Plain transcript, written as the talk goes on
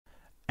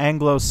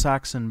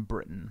Anglo-Saxon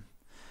Britain.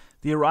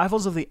 The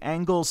arrivals of the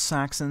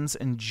Anglo-Saxons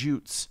and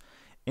Jutes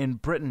in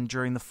Britain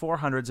during the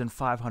 400s and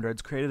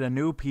 500s created a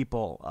new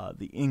people,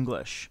 the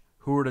English,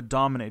 who were to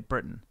dominate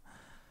Britain.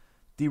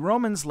 The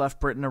Romans left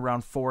Britain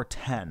around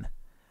 410.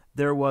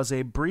 There was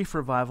a brief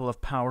revival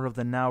of power of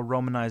the now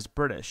Romanized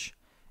British.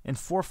 In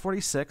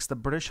 446, the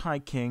British High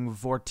King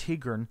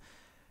Vortigern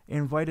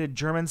invited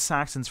German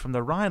Saxons from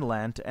the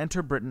Rhineland to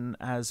enter Britain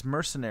as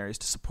mercenaries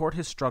to support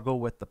his struggle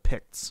with the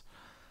Picts.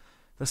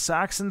 The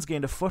Saxons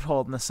gained a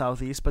foothold in the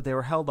southeast, but they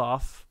were held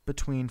off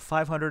between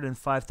 500 and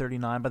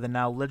 539 by the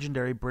now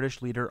legendary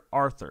British leader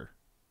Arthur,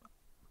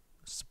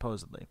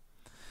 supposedly.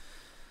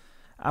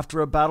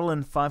 After a battle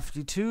in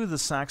 552, the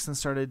Saxons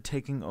started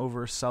taking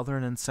over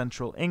southern and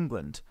central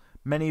England.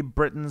 Many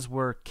Britons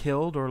were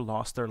killed or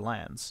lost their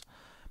lands.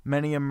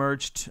 Many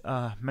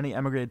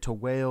emigrated to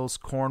Wales,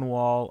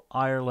 Cornwall,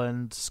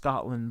 Ireland,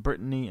 Scotland,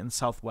 Brittany, and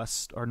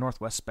southwest or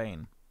northwest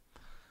Spain.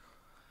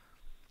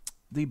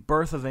 The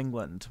birth of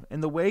England.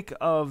 In the wake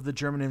of the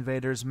German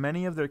invaders,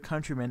 many of their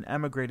countrymen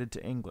emigrated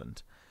to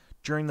England.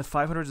 During the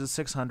 500s and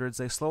 600s,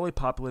 they slowly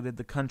populated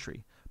the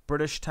country.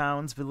 British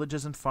towns,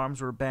 villages, and farms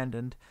were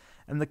abandoned,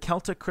 and the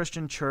Celtic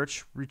Christian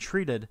church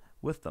retreated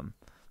with them.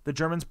 The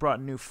Germans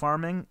brought new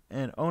farming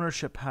and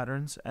ownership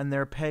patterns, and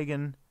their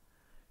pagan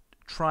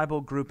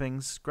tribal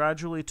groupings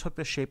gradually took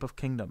the shape of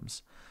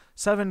kingdoms.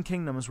 7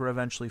 kingdoms were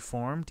eventually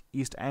formed: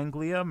 East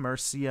Anglia,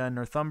 Mercia, and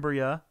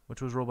Northumbria,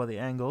 which was ruled by the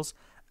Angles,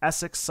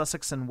 Essex,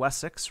 Sussex, and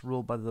Wessex,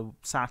 ruled by the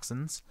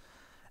Saxons,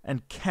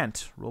 and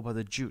Kent, ruled by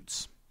the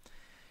Jutes.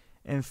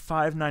 In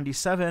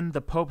 597, the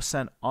Pope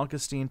sent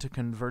Augustine to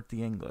convert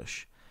the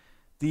English.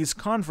 These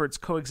converts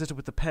coexisted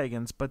with the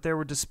pagans, but there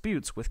were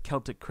disputes with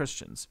Celtic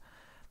Christians.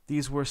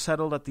 These were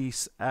settled at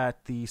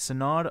the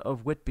Synod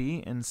of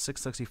Whitby in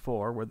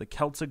 664, where the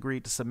Celts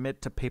agreed to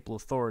submit to papal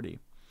authority.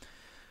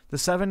 The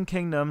 7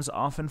 kingdoms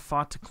often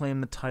fought to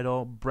claim the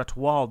title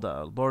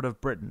Bretwalda, Lord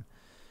of Britain.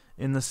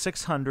 In the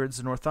 600s,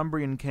 the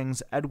Northumbrian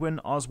kings Edwin,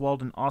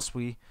 Oswald, and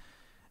Oswy,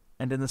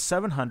 and in the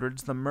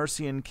 700s, the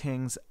Mercian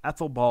kings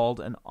Ethelbald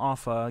and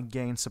Offa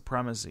gained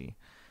supremacy.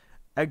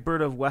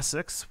 Egbert of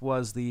Wessex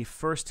was the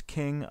first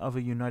king of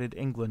a united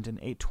England in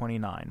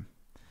 829.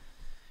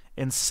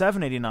 In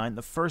 789,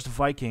 the first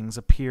Vikings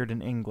appeared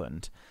in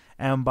England,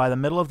 and by the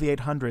middle of the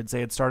 800s,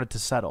 they had started to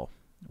settle.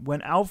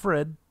 When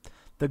Alfred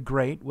the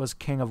Great was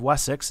king of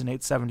Wessex in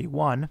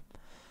 871,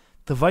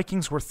 the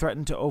Vikings were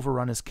threatened to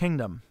overrun his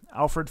kingdom.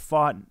 Alfred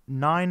fought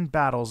 9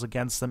 battles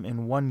against them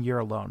in 1 year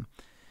alone.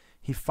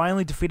 He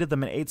finally defeated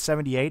them in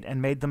 878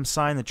 and made them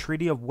sign the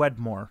Treaty of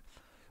Wedmore,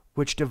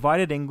 which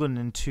divided England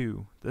in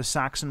 2, the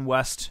Saxon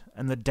West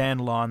and the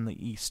Danelaw in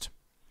the East.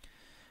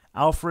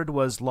 Alfred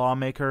was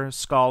lawmaker,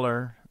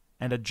 scholar,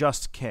 and a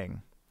just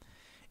king.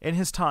 In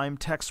his time,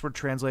 texts were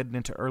translated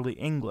into early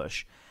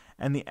English,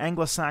 and the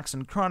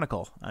Anglo-Saxon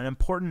Chronicle, an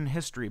important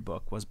history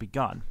book, was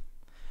begun.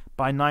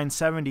 By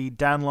 970,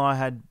 Danelaw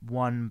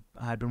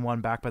had been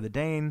won back by the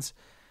Danes.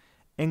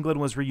 England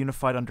was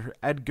reunified under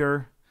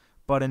Edgar,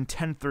 but in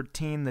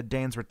 1013 the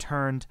Danes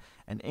returned,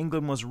 and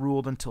England was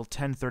ruled until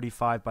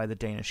 1035 by the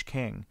Danish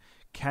king,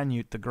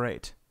 Canute the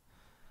Great.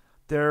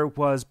 There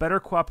was better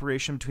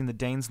cooperation between the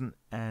Danes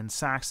and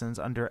Saxons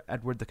under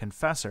Edward the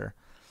Confessor,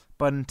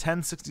 but in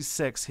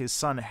 1066 his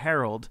son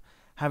Harold,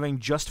 having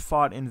just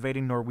fought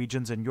invading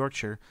Norwegians in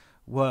Yorkshire,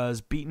 was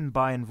beaten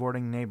by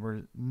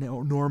invading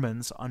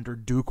Normans under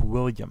Duke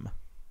William.